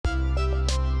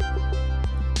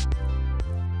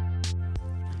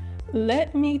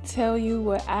Let me tell you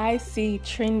what I see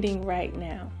trending right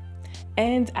now.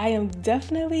 And I am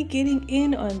definitely getting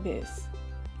in on this.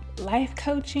 Life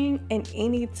coaching and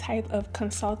any type of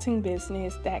consulting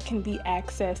business that can be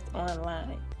accessed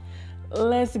online.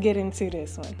 Let's get into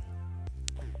this one.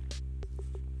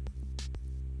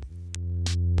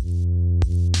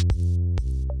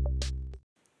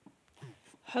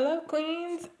 Hello,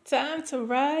 queens. Time to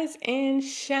rise and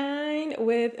shine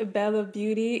with Bella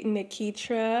Beauty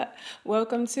Nikitra.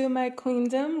 Welcome to my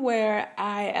queendom where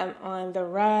I am on the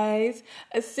rise,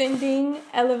 ascending,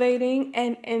 elevating,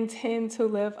 and intend to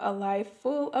live a life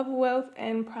full of wealth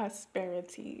and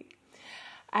prosperity.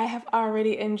 I have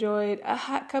already enjoyed a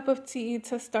hot cup of tea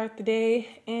to start the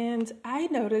day, and I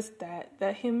noticed that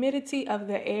the humidity of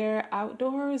the air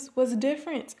outdoors was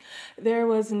different. There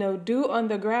was no dew on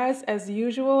the grass as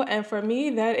usual, and for me,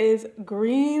 that is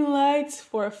green lights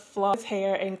for flawless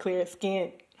hair and clear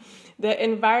skin. The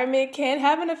environment can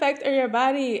have an effect on your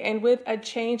body, and with a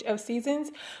change of seasons,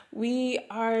 we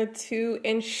are to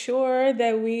ensure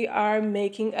that we are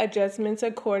making adjustments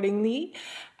accordingly.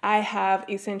 I have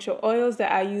essential oils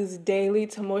that I use daily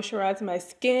to moisturize my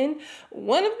skin.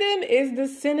 One of them is the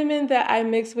cinnamon that I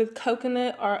mix with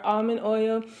coconut or almond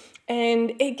oil,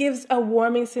 and it gives a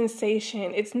warming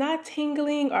sensation. It's not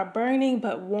tingling or burning,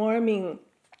 but warming.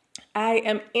 I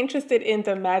am interested in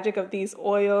the magic of these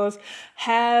oils,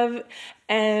 I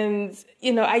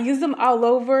use them all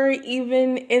over,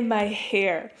 even in my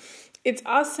hair. It's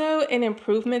also an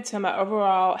improvement to my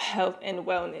overall health and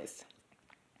wellness.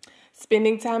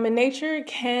 Spending time in nature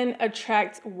can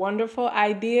attract wonderful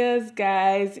ideas,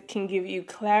 guys, can give you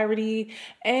clarity.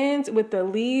 And with the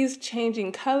leaves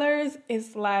changing colors,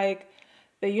 it's like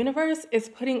the universe is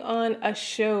putting on a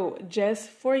show just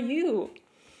for you.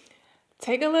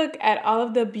 Take a look at all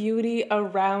of the beauty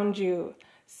around you.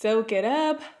 Soak it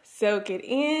up, soak it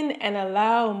in, and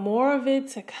allow more of it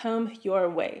to come your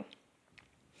way.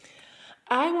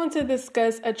 I want to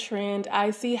discuss a trend I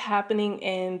see happening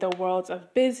in the worlds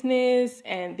of business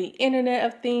and the Internet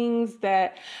of Things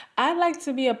that I'd like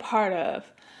to be a part of,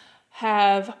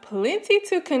 have plenty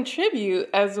to contribute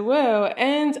as well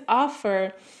and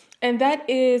offer, and that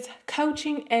is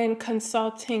coaching and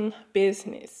consulting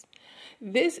business.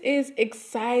 This is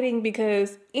exciting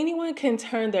because anyone can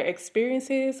turn their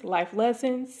experiences, life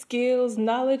lessons, skills,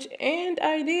 knowledge, and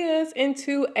ideas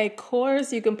into a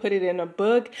course. You can put it in a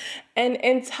book, an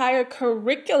entire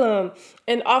curriculum,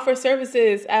 and offer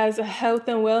services as a health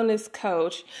and wellness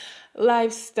coach,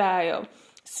 lifestyle,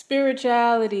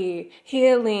 spirituality,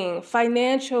 healing,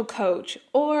 financial coach,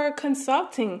 or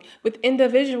consulting with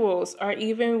individuals, or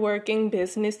even working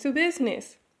business to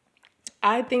business.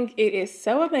 I think it is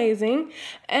so amazing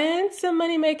and some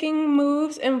money-making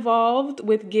moves involved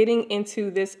with getting into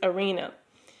this arena.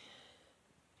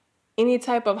 Any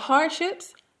type of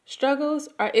hardships, struggles,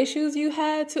 or issues you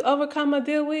had to overcome or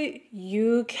deal with,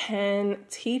 you can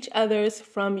teach others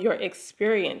from your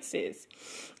experiences.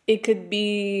 It could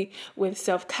be with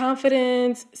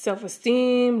self-confidence,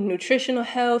 self-esteem, nutritional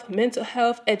health, mental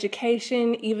health,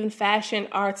 education, even fashion,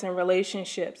 arts, and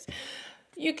relationships.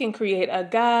 You can create a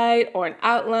guide or an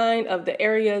outline of the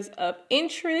areas of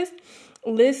interest,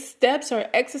 list steps or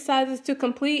exercises to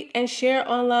complete, and share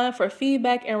online for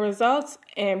feedback and results.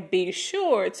 And be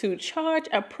sure to charge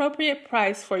appropriate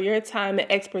price for your time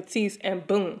and expertise, and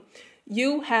boom,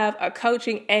 you have a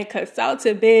coaching and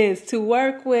consulting biz to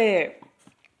work with.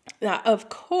 Now, of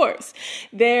course,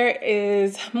 there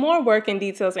is more work and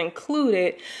details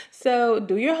included, so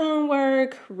do your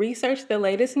homework, research the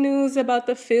latest news about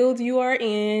the field you are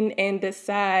in, and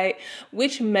decide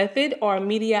which method or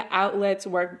media outlets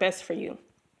work best for you.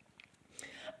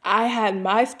 I had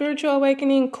my spiritual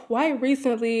awakening quite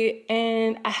recently,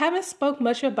 and I haven't spoke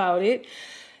much about it,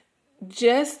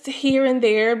 just here and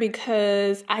there,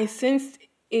 because I sensed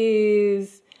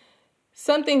is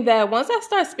something that once I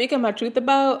start speaking my truth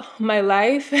about my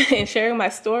life and sharing my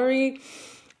story,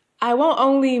 I won't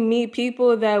only meet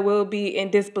people that will be in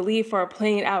disbelief or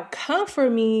plain out come for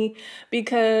me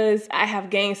because I have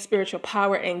gained spiritual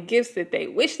power and gifts that they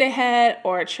wish they had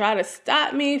or try to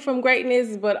stop me from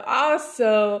greatness, but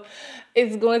also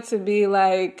it's going to be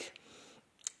like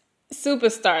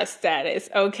superstar status,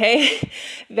 okay?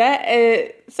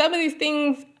 Some of these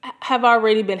things have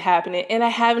already been happening, and I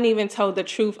haven't even told the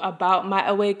truth about my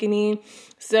awakening.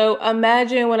 So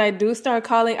imagine when I do start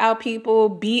calling out people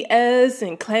BS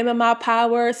and claiming my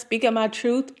power, speaking my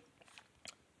truth,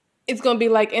 it's going to be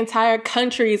like entire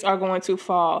countries are going to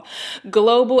fall.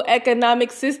 Global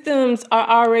economic systems are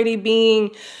already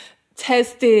being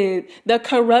tested. The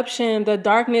corruption, the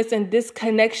darkness, and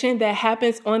disconnection that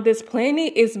happens on this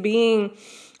planet is being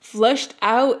flushed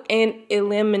out and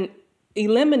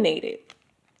eliminated.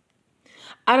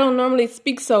 I don't normally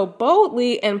speak so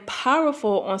boldly and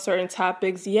powerful on certain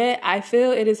topics, yet I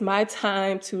feel it is my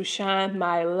time to shine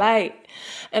my light.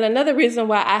 And another reason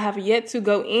why I have yet to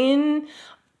go in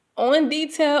on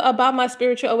detail about my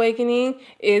spiritual awakening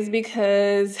is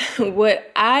because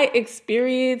what I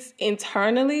experienced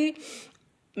internally,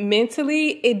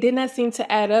 mentally, it did not seem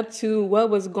to add up to what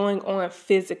was going on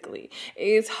physically.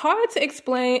 It's hard to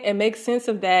explain and make sense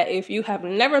of that if you have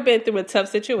never been through a tough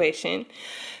situation.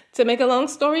 To make a long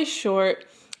story short,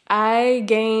 I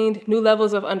gained new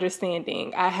levels of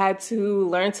understanding. I had to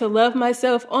learn to love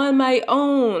myself on my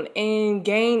own and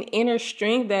gain inner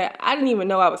strength that I didn't even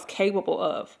know I was capable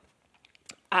of.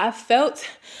 I felt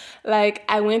like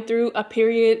I went through a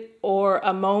period or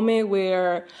a moment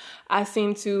where I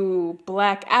seemed to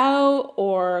black out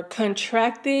or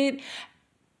contracted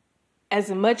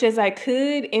as much as I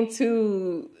could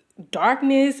into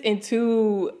darkness,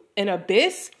 into an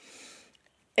abyss,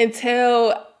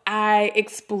 until I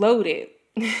exploded.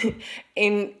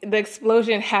 And the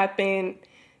explosion happened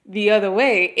the other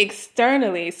way,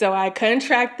 externally. So I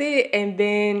contracted and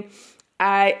then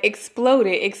I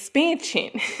exploded,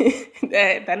 expansion.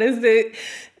 That is the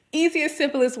easiest,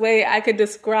 simplest way I could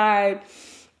describe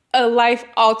a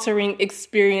life-altering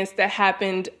experience that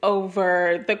happened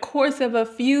over the course of a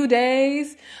few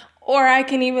days, or I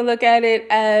can even look at it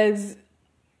as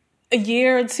a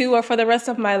year or two or for the rest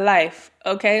of my life,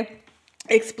 okay?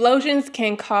 Explosions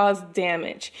can cause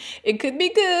damage. It could be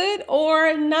good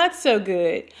or not so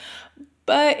good,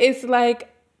 but it's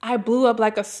like I blew up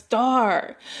like a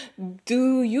star.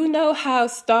 Do you know how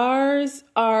stars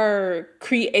are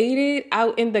created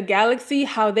out in the galaxy,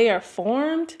 how they are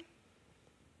formed?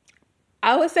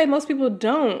 I would say most people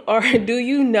don't. Or do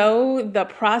you know the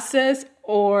process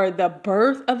or the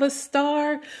birth of a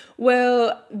star?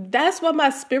 Well, that's what my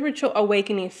spiritual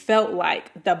awakening felt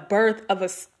like, the birth of a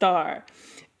star.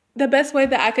 The best way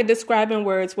that I could describe in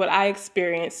words what I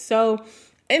experienced. So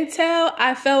until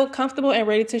I felt comfortable and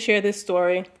ready to share this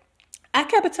story, I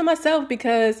kept it to myself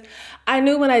because I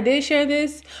knew when I did share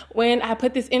this, when I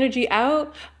put this energy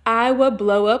out, I would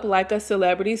blow up like a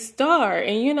celebrity star.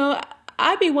 And you know,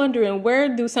 I'd be wondering,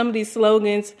 where do some of these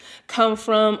slogans come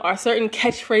from, or certain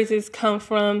catchphrases come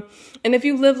from? And if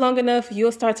you live long enough,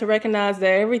 you'll start to recognize that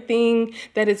everything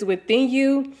that is within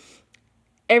you,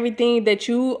 everything that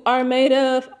you are made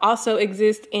of, also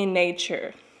exists in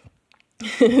nature.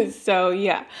 So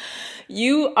yeah,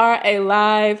 you are a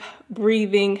live,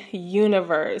 breathing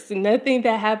universe. Nothing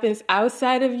that happens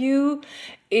outside of you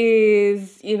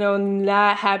is,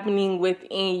 not happening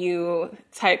within you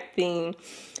type thing.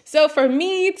 So for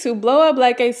me to blow up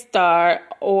like a star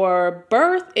or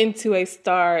birth into a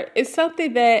star is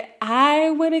something that I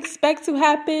would expect to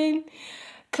happen.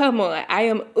 Come on, I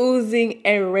am oozing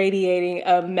and radiating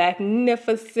a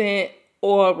magnificent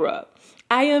aura.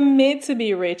 I am meant to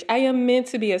be rich. I am meant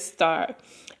to be a star.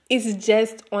 It's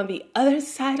just on the other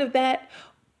side of that,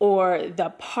 or the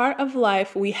part of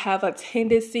life we have a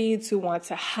tendency to want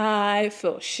to hide,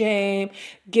 feel shame,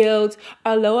 guilt,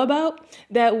 or low about,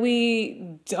 that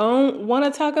we don't want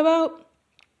to talk about.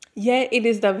 Yet it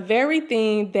is the very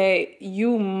thing that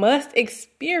you must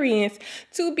experience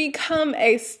to become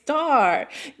a star.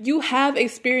 You have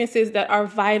experiences that are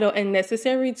vital and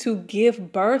necessary to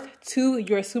give birth to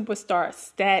your superstar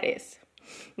status.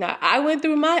 Now, I went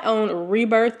through my own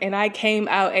rebirth and I came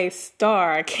out a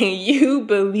star. Can you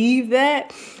believe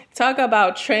that? Talk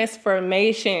about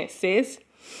transformation, sis.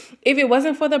 If it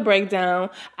wasn't for the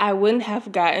breakdown, I wouldn't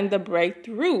have gotten the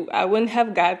breakthrough. I wouldn't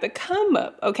have got the come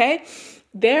up, okay?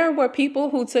 There were people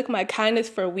who took my kindness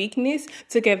for weakness,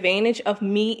 took advantage of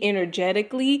me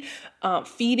energetically,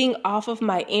 feeding off of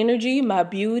my energy, my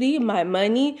beauty, my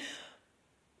money,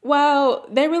 while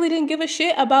they really didn't give a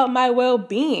shit about my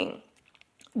well-being.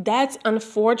 That's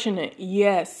unfortunate.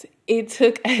 Yes, it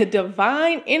took a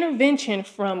divine intervention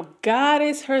from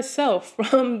Goddess herself,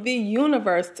 from the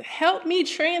universe, to help me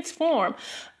transform.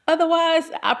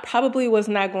 Otherwise, I probably was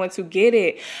not going to get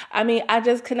it. I mean, I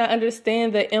just could not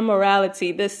understand the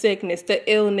immorality, the sickness, the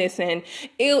illness, and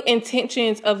ill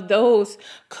intentions of those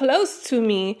close to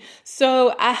me.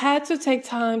 So I had to take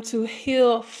time to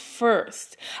heal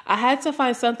first. I had to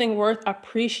find something worth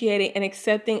appreciating and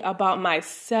accepting about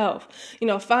myself.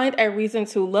 Find a reason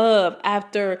to love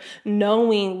after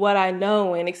knowing what I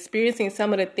know and experiencing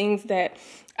some of the things that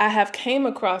I have came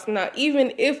across. Now,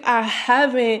 even if I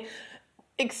haven't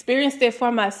experienced it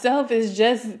for myself, is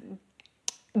just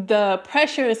the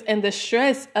pressures and the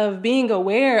stress of being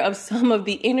aware of some of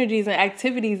the energies and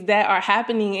activities that are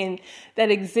happening and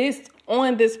that exist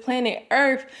on this planet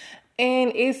Earth.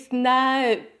 And it's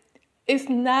not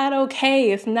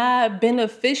okay. It's not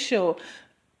beneficial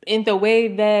in the way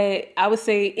that I would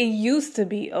say it used to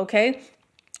be, okay?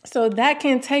 So that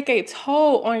can take a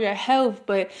toll on your health,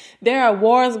 but there are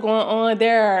wars going on.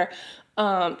 There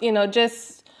are,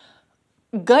 just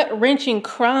gut-wrenching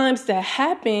crimes that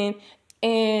happen,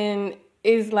 and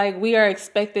it's like we are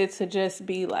expected to just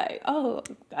be like, oh,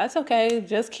 that's okay.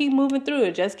 Just keep moving through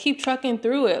it. Just keep trucking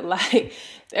through it. Like,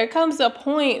 there comes a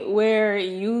point where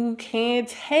you can't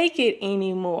take it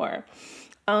anymore.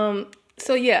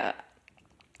 So yeah,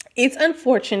 it's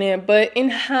unfortunate, but in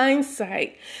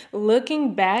hindsight,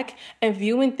 looking back and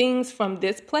viewing things from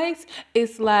this place,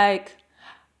 it's like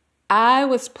I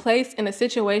was placed in a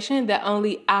situation that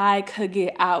only I could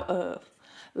get out of.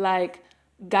 Like,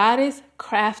 Goddess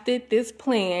crafted this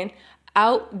plan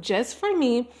out just for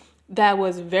me that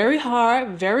was very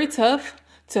hard, very tough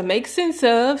to make sense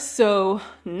of, so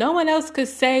no one else could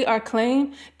say or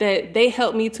claim that they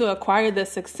helped me to acquire the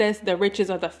success, the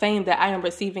riches, or the fame that I am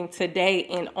receiving today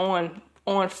and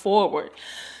on forward.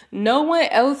 No one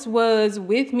else was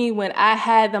with me when I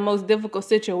had the most difficult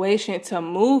situation to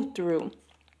move through.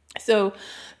 So,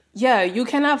 yeah, you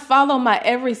cannot follow my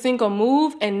every single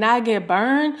move and not get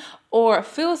burned or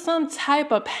feel some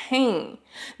type of pain.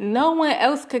 No one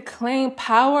else could claim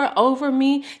power over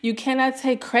me. You cannot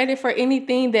take credit for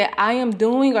anything that I am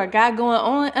doing or got going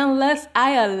on unless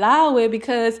I allow it,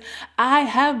 because I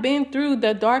have been through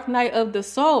the dark night of the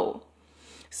soul.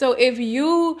 So if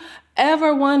you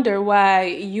ever wonder why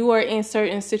you are in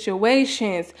certain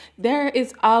situations, there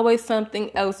is always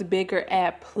something else bigger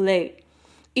at play.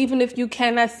 Even if you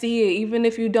cannot see it, even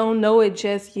if you don't know it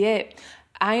just yet.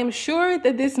 I am sure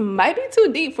that this might be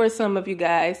too deep for some of you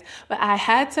guys, but I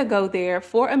had to go there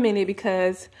for a minute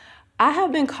because I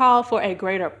have been called for a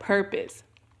greater purpose.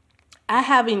 I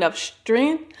have enough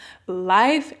strength,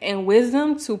 life, and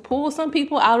wisdom to pull some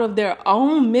people out of their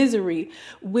own misery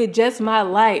with just my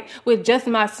light, with just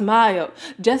my smile,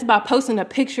 just by posting a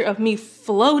picture of me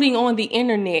floating on the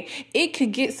internet. It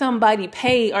could get somebody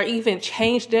paid or even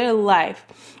change their life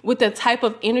with the type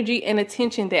of energy and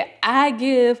attention that I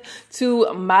give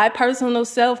to my personal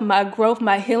self, my growth,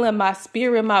 my healing, my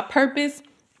spirit, my purpose.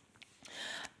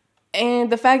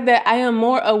 And the fact that I am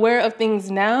more aware of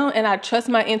things now and I trust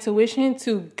my intuition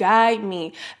to guide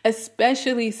me,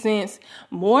 especially since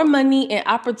more money and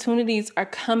opportunities are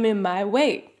coming my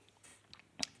way.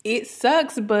 It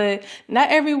sucks, but not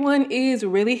everyone is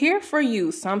really here for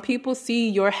you. Some people see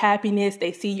your happiness,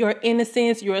 they see your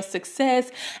innocence, your success,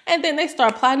 and then they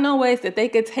start plotting on ways that they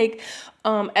could take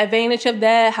advantage of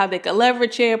that, how they could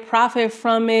leverage it, profit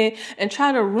from it, and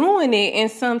try to ruin it in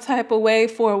some type of way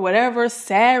for whatever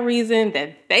sad reason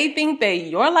that they think that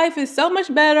your life is so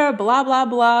much better, blah, blah,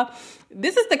 blah.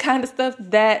 This is the kind of stuff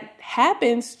that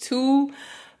happens to,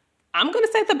 I'm going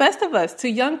to say, the best of us, to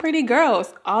young, pretty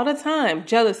girls all the time.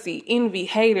 Jealousy, envy,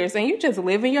 haters, and you just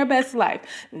living your best life,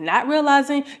 not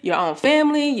realizing your own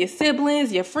family, your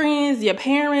siblings, your friends, your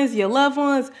parents, your loved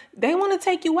ones, they want to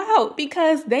take you out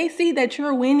because they see that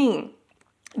you're winning.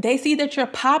 They see that you're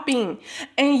popping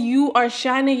and you are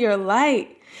shining your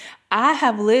light. I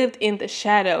have lived in the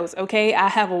shadows, okay? I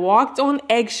have walked on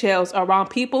eggshells around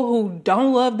people who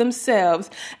don't love themselves,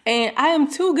 and I am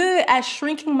too good at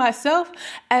shrinking myself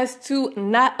as to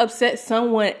not upset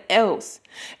someone else.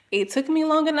 It took me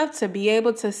long enough to be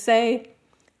able to say,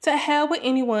 to hell with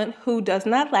anyone who does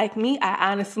not like me.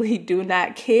 I honestly do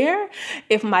not care.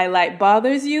 If my light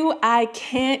bothers you, I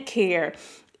can't care.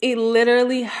 It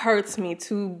literally hurts me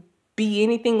to be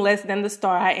anything less than the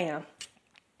star I am.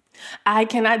 I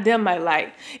cannot dim my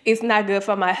light. It's not good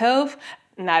for my health,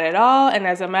 not at all. And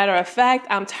as a matter of fact,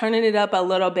 I'm turning it up a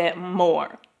little bit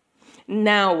more.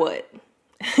 Now what?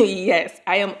 Yes,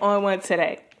 I am on one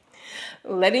today.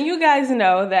 Letting you guys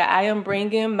know that I am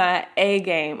bringing my A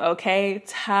game, okay?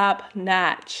 Top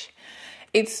notch.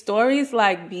 It's stories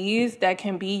like these that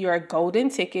can be your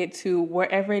golden ticket to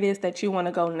wherever it is that you want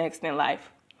to go next in life.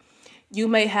 You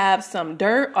may have some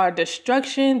dirt or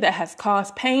destruction that has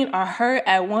caused pain or hurt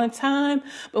at one time,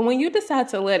 but when you decide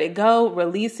to let it go,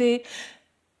 release it,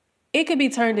 it could be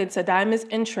turned into diamonds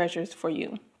and treasures for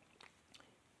you.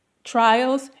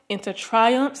 Trials into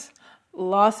triumphs,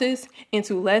 losses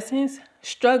into lessons,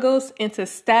 struggles into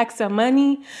stacks of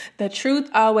money. The truth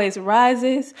always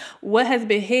rises. What has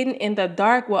been hidden in the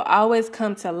dark will always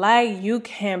come to light. You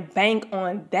can bank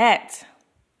on that.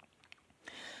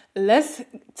 Let's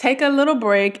take a little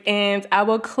break and I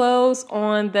will close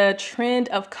on the trend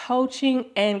of coaching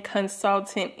and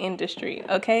consultant industry,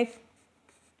 okay?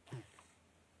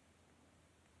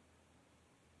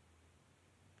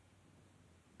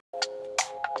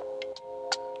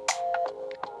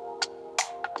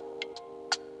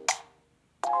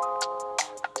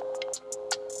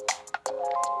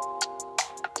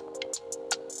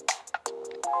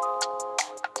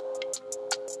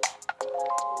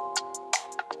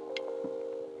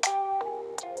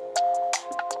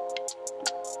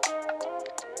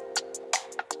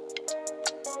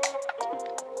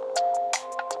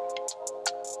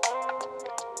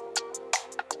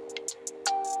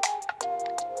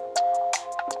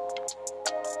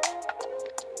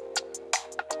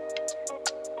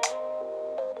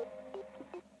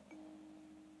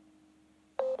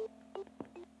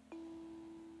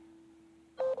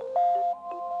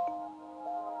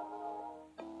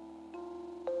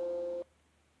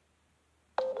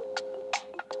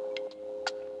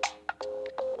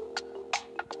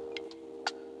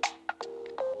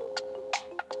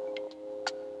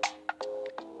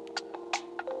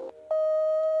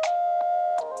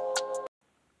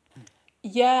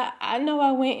 Yeah, I know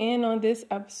I went in on this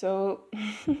episode.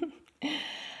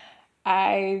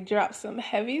 I dropped some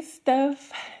heavy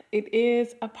stuff. It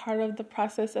is a part of the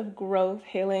process of growth,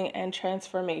 healing, and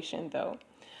transformation, though.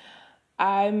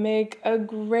 I make a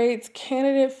great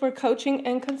candidate for coaching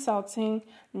and consulting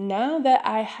now that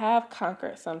I have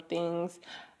conquered some things,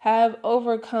 have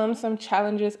overcome some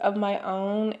challenges of my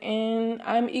own, and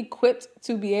I'm equipped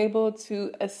to be able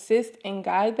to assist and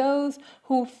guide those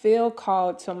who feel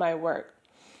called to my work.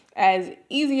 As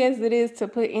easy as it is to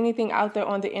put anything out there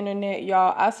on the internet,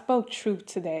 y'all, I spoke truth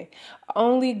today.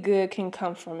 Only good can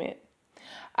come from it.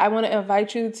 I want to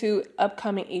invite you to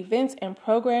upcoming events and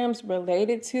programs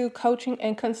related to coaching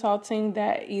and consulting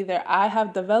that either I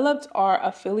have developed or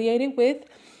affiliated with.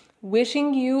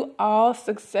 Wishing you all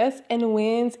success and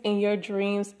wins in your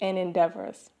dreams and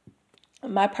endeavors.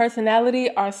 My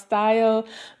personality or style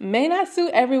may not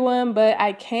suit everyone, but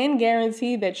I can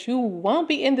guarantee that you won't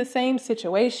be in the same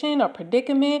situation or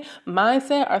predicament,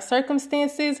 mindset, or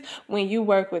circumstances when you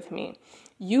work with me.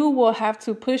 You will have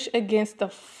to push against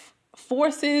the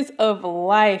forces of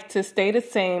life to stay the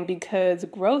same because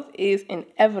growth is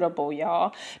inevitable,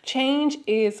 y'all. Change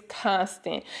is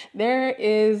constant. There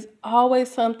is always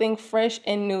something fresh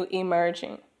and new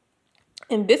emerging.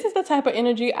 And this is the type of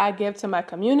energy I give to my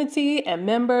community and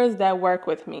members that work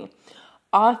with me.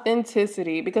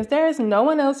 Authenticity, because there is no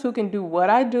one else who can do what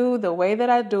I do the way that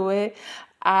I do it.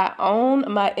 I own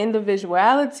my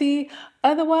individuality.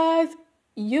 Otherwise,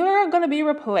 you're going to be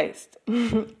replaced.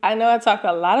 I know I talked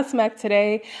a lot of smack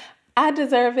today. I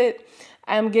deserve it.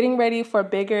 I'm getting ready for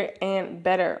bigger and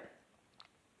better.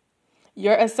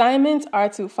 Your assignments are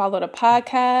to follow the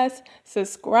podcast,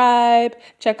 subscribe,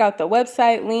 check out the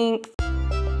website links.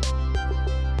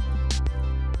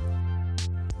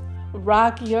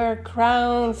 Rock your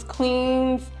crowns,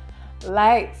 queens,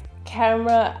 lights,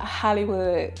 camera,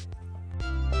 Hollywood.